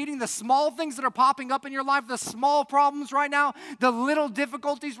start defeating the small things that are popping up in your life, the small problems right now, the little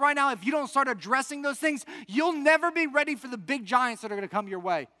difficulties right now, if you don't start addressing those things, you'll never be ready for the big giants that are going to come your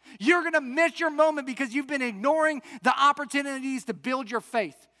way. You're going to miss your moment because you've been ignoring the opportunities to build your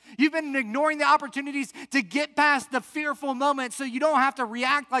faith. You've been ignoring the opportunities to get past the fearful moment so you don't have to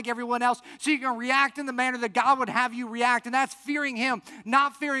react like everyone else, so you can react in the manner that God would have you react. And that's fearing him,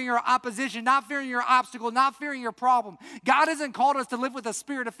 not fearing your opposition, not fearing your obstacle, not fearing your problem. God hasn't called us to live with a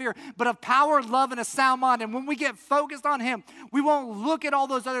spirit of fear, but of power, love, and a sound mind. And when we get focused on him, we won't look at all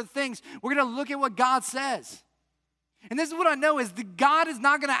those other things. We're going to look at what God says. And this is what I know is that God is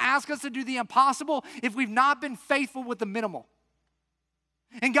not going to ask us to do the impossible if we've not been faithful with the minimal.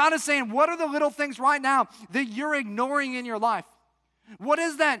 And God is saying, what are the little things right now that you're ignoring in your life? What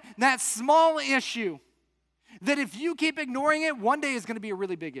is that small issue that if you keep ignoring it, one day is going to be a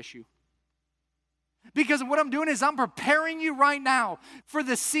really big issue? Because what I'm doing is I'm preparing you right now for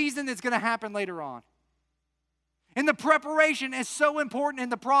the season that's going to happen later on. And the preparation is so important in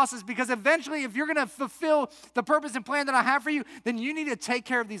the process because eventually if you're going to fulfill the purpose and plan that I have for you, then you need to take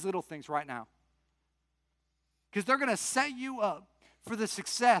care of these little things right now. Because they're going to set you up for the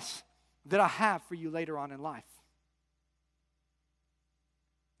success that I have for you later on in life.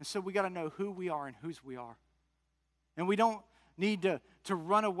 And so we got to know who we are and whose we are. And we don't need to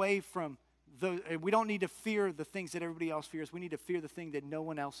run away from we don't need to fear the things that everybody else fears. We need to fear the thing that no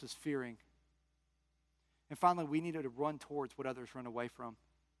one else is fearing. And finally, we need to run towards what others run away from.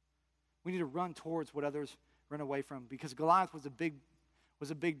 We need to run towards what others run away from because Goliath was a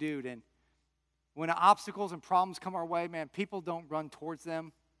big dude. And when obstacles and problems come our way, man, people don't run towards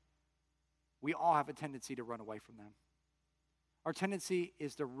them. We all have a tendency to run away from them. Our tendency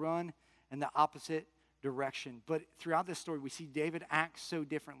is to run in the opposite direction. But throughout this story, we see David act so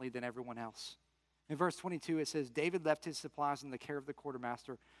differently than everyone else. In verse 22, it says, David left his supplies in the care of the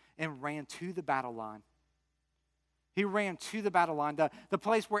quartermaster and ran to the battle line. He ran to the battle line, the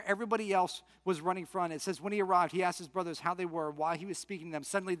place where everybody else was running from. It says, when he arrived, he asked his brothers how they were. While he was speaking to them,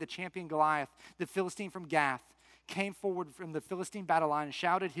 suddenly the champion Goliath, the Philistine from Gath, came forward from the Philistine battle line and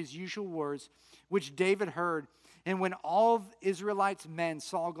shouted his usual words, which David heard. And when all of Israelites' men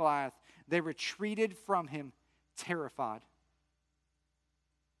saw Goliath, they retreated from him, terrified.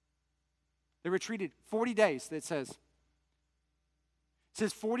 They retreated 40 days, it says. It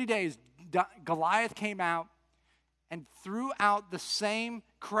says 40 days, Goliath came out and threw out the same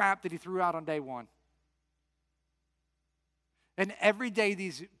crap that he threw out on day one. And every day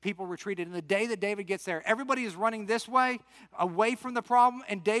these people retreated. And the day that David gets there, everybody is running this way, away from the problem,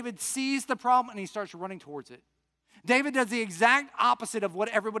 and David sees the problem and he starts running towards it. David does the exact opposite of what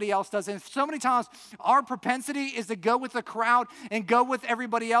everybody else does. And so many times, our propensity is to go with the crowd and go with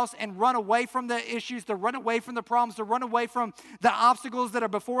everybody else and run away from the issues, to run away from the problems, to run away from the obstacles that are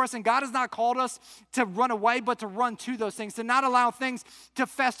before us. And God has not called us to run away, but to run to those things, to not allow things to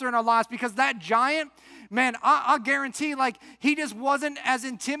fester in our lives. Because that giant, man, I'll guarantee, like, he just wasn't as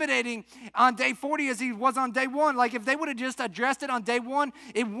intimidating on day 40 as he was on day one. Like, if they would have just addressed it on day one,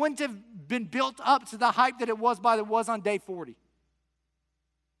 it wouldn't have been built up to the hype that it was on day 40.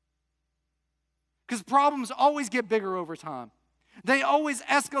 Because problems always get bigger over time. They always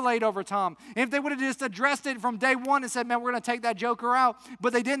escalate over time. And if they would have just addressed it from day one and said, man, we're going to take that joker out,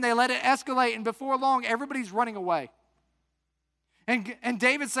 but they didn't. They let it escalate, and before long, everybody's running away. And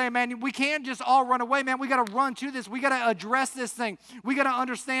David's saying, man, we can't just all run away, man. We got to run to this. We got to address this thing. We got to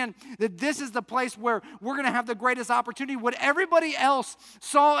understand that this is the place where we're going to have the greatest opportunity. What everybody else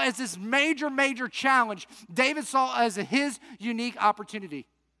saw as this major, major challenge, David saw as his unique opportunity.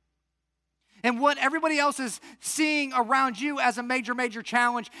 And what everybody else is seeing around you as a major, major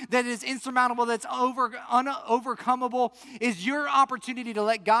challenge that is insurmountable, that's unovercomable, is your opportunity to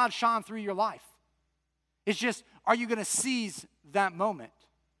let God shine through your life. It's just, are you going to seize that moment?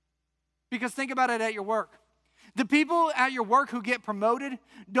 Because think about it at your work. The people at your work who get promoted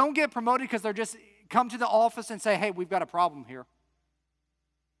don't get promoted because they're just come to the office and say, hey, we've got a problem here.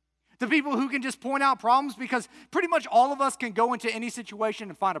 The people who can just point out problems, because pretty much all of us can go into any situation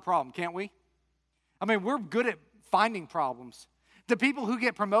and find a problem, can't we? I mean, we're good at finding problems. The people who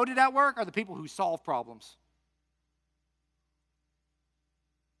get promoted at work are the people who solve problems.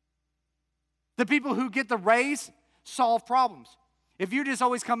 The people who get the raise solve problems. If you just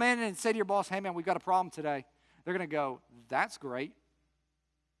always come in and say to your boss, hey man, we've got a problem today, they're going to go, that's great.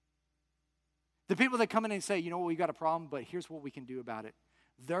 The people that come in and say, you know what, we've got a problem, but here's what we can do about it.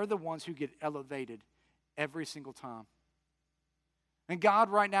 They're the ones who get elevated every single time. And God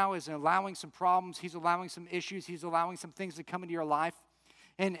right now is allowing some problems. He's allowing some issues. He's allowing some things to come into your life.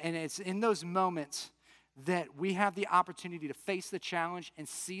 And it's in those moments that we have the opportunity to face the challenge and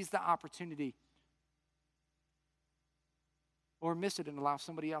seize the opportunity, or miss it and allow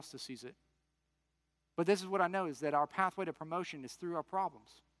somebody else to seize it. But this is what I know, is that our pathway to promotion is through our problems.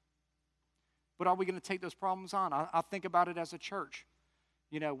 But are we going to take those problems on? I think about it as a church.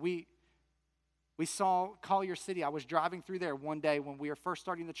 You know, we saw Collier City. I was driving through there one day when we were first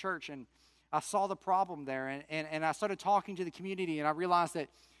starting the church, and I saw the problem there, and I started talking to the community, and I realized that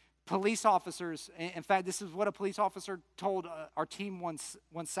police officers, in fact, this is what a police officer told our team one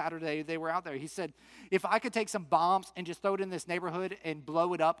Saturday. They were out there. He said, if I could take some bombs and just throw it in this neighborhood and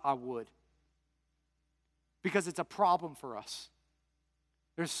blow it up, I would. Because it's a problem for us.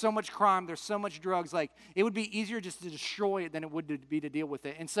 There's so much crime. There's so much drugs. Like, it would be easier just to destroy it than it would be to deal with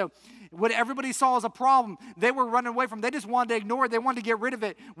it. And so what everybody saw as a problem, they were running away from. They just wanted to ignore it. They wanted to get rid of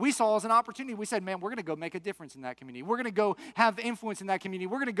it. We saw as an opportunity. We said, man, we're going to go make a difference in that community. We're going to go have influence in that community.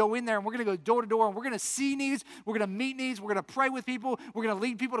 We're going to go in there, and we're going to go door to door, and we're going to see needs. We're going to meet needs. We're going to pray with people. We're going to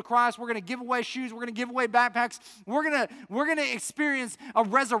lead people to Christ. We're going to give away shoes. We're going to give away backpacks. We're going to experience a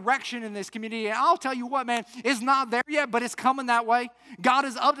resurrection in this community. And I'll tell you what, man, it's not there yet, but it's coming that way. God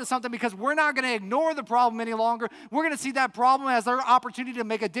is up to something because we're not going to ignore the problem any longer. We're going to see that problem as our opportunity to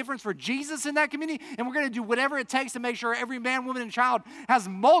make a difference for Jesus in that community, and we're going to do whatever it takes to make sure every man, woman, and child has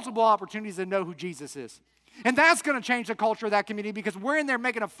multiple opportunities to know who Jesus is. And that's going to change the culture of that community because we're in there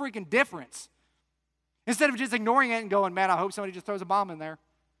making a freaking difference. Instead of just ignoring it and going, man, I hope somebody just throws a bomb in there.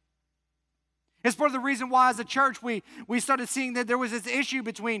 It's part of the reason why as a church we started seeing that there was this issue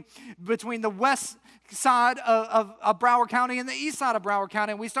between the west side of Broward County and the east side of Broward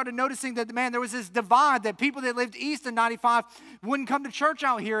County. And we started noticing that, man, there was this divide that people that lived east in 95 wouldn't come to church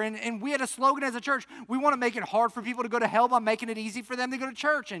out here. And we had a slogan as a church, we want to make it hard for people to go to hell by making it easy for them to go to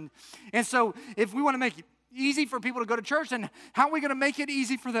church. And so if we want to make it easy for people to go to church, then how are we going to make it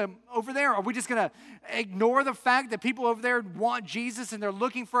easy for them over there? Are we just going to ignore the fact that people over there want Jesus and they're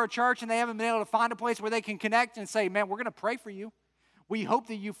looking for a church and they haven't been able to find a place where they can connect and say, man, we're going to pray for you. We hope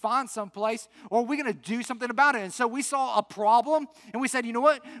that you find some place, or we're going to do something about it. And so we saw a problem, and we said, you know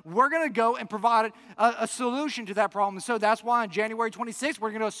what? We're going to go and provide a solution to that problem. And so that's why on January 26th,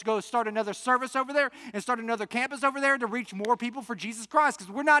 we're going to go start another service over there and start another campus over there to reach more people for Jesus Christ, because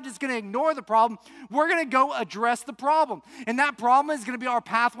we're not just going to ignore the problem. We're going to go address the problem. And that problem is going to be our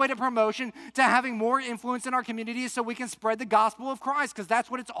pathway to promotion, to having more influence in our communities so we can spread the gospel of Christ, because that's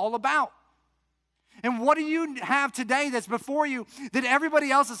what it's all about. And what do you have today that's before you that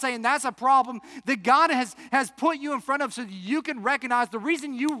everybody else is saying that's a problem that God has put you in front of so that you can recognize? The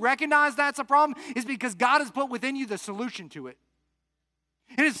reason you recognize that's a problem is because God has put within you the solution to it.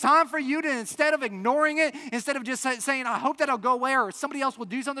 And it's time for you to, instead of ignoring it, instead of just saying, I hope that'll go away or somebody else will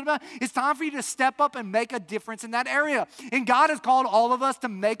do something about it, it's time for you to step up and make a difference in that area. And God has called all of us to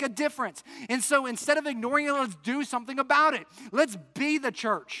make a difference. And so instead of ignoring it, let's do something about it. Let's be the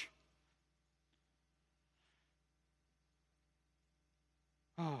church.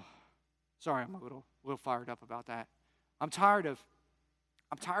 Oh, sorry, I'm a little fired up about that. I'm tired of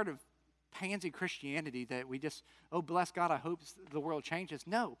pansy Christianity that we just, oh, bless God, I hope the world changes.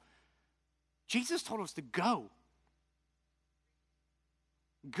 No. Jesus told us to go.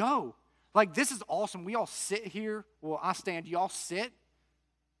 Go. Like, this is awesome. We all sit here. Well, I stand. You all sit.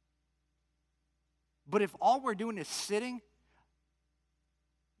 But if all we're doing is sitting,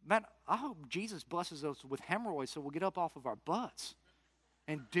 man, I hope Jesus blesses us with hemorrhoids so we'll get up off of our butts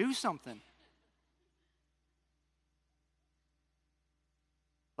and do something.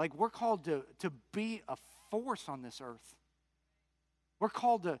 Like, we're called to be a force on this earth. We're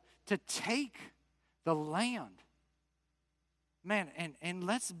called to take the land. Man, and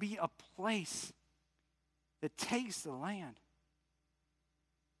let's be a place that takes the land.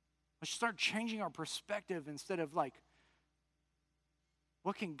 Let's start changing our perspective instead of like,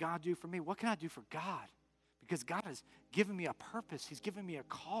 what can God do for me? What can I do for God? Because God has given me a purpose. He's given me a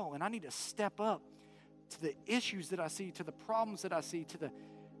call, and I need to step up to the issues that I see, to the problems that I see, to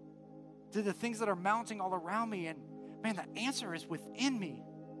the things that are mounting all around me. And man, the answer is within me.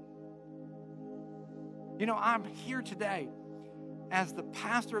 You know, I'm here today as the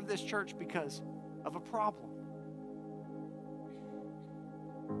pastor of this church because of a problem.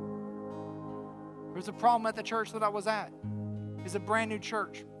 There's a problem at the church that I was at. It's a brand new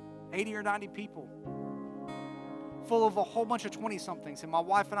church, 80 or 90 people, full of a whole bunch of 20-somethings. And my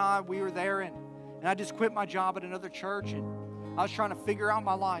wife and I, we were there, and I just quit my job at another church, and I was trying to figure out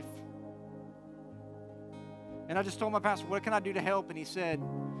my life. And I just told my pastor, what can I do to help? And he said,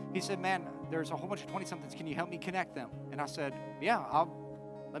 man, there's a whole bunch of 20-somethings. Can you help me connect them? And I said, yeah,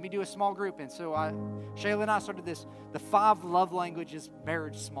 let me do a small group. And so Shayla and I started the 5 love languages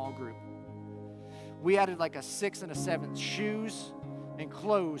marriage small group. We added like a 6 and a 7, shoes and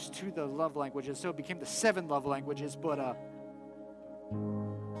clothes to the love languages. So it became the 7 love languages. But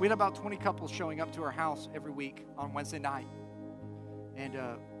we had about 20 couples showing up to our house every week on Wednesday night. And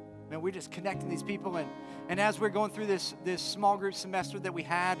man, we're just connecting these people. And as we're going through this small group semester that we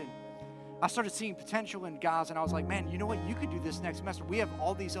had, and I started seeing potential in guys, and I was like, man, you know what? You could do this next semester. We have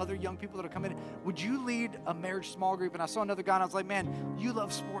all these other young people that are coming in. Would you lead a marriage small group? And I saw another guy, and I was like, man, you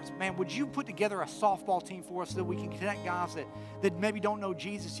love sports. Man, would you put together a softball team for us so that we can connect guys that maybe don't know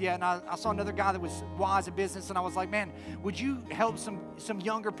Jesus yet? And I saw another guy that was wise in business, and I was like, man, would you help some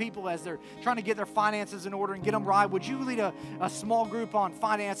younger people as they're trying to get their finances in order and get them right? Would you lead a small group on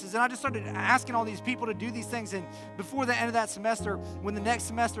finances? And I just started asking all these people to do these things. And before the end of that semester, when the next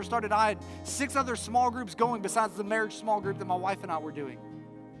semester started, I had 6 other small groups going besides the marriage small group that my wife and I were doing.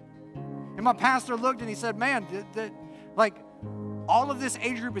 And my pastor looked and he said, man, like all of this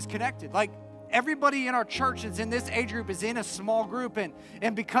age group is connected. Like everybody in our church that's in this age group is in a small group. And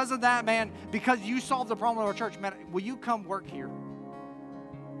because of that, man, because you solved the problem of our church, man, will you come work here?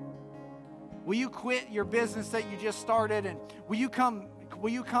 Will you quit your business that you just started? And will you come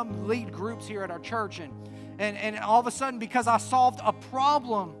lead groups here at our church? And all of a sudden, because I solved a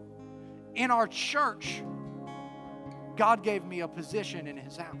problem in our church, God gave me a position in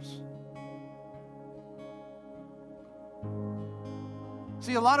his house.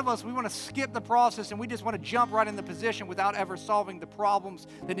 See, a lot of us, we want to skip the process and we just want to jump right in the position without ever solving the problems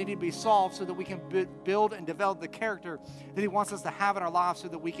that need to be solved so that we can build and develop the character that he wants us to have in our lives so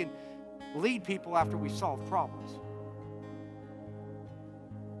that we can lead people after we solve problems.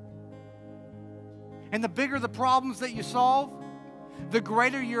 And the bigger the problems that you solve, the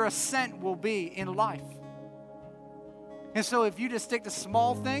greater your ascent will be in life. And so if you just stick to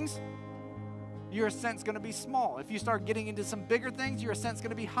small things, your ascent's going to be small. If you start getting into some bigger things, your ascent's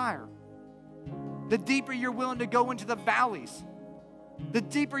going to be higher. The deeper you're willing to go into the valleys, the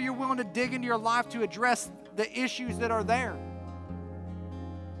deeper you're willing to dig into your life to address the issues that are there,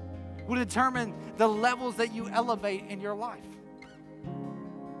 will determine the levels that you elevate in your life.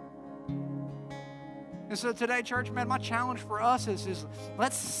 And so today, church, man, my challenge for us is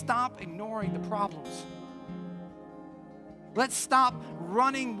let's stop ignoring the problems. Let's stop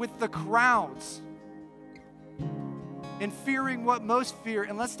running with the crowds and fearing what most fear,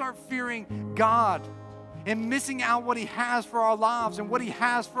 and let's start fearing God and missing out what he has for our lives and what he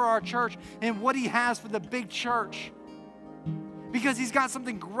has for our church and what he has for the big church. Because he's got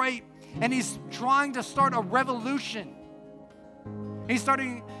something great, and he's trying to start a revolution. He's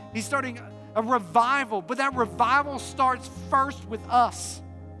starting a revival, but that revival starts first with us.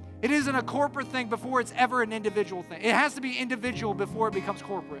 It isn't a corporate thing before it's ever an individual thing. It has to be individual before it becomes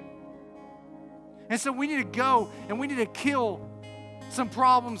corporate. And so we need to go and we need to kill some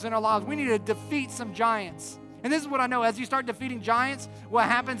problems in our lives. We need to defeat some giants. And this is what I know. As you start defeating giants, what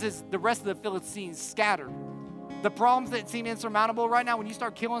happens is the rest of the Philistines scatter. The problems that seem insurmountable right now, when you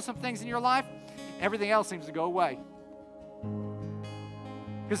start killing some things in your life, everything else seems to go away.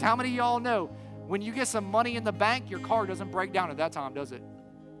 Because how many of y'all know when you get some money in the bank, your car doesn't break down at that time, does it?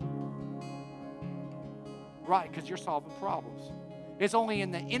 Right, because you're solving problems. It's only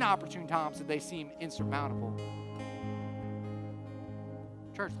in the inopportune times that they seem insurmountable.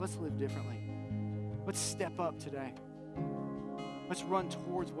 Church, let's live differently. Let's step up today. Let's run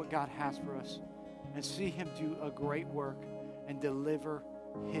towards what God has for us and see him do a great work and deliver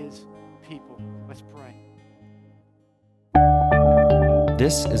his people. Let's pray.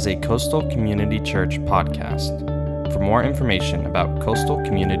 This is a Coastal Community Church podcast. For more information about Coastal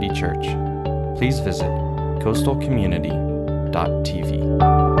Community Church, please visit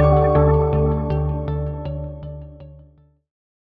coastalcommunity.tv.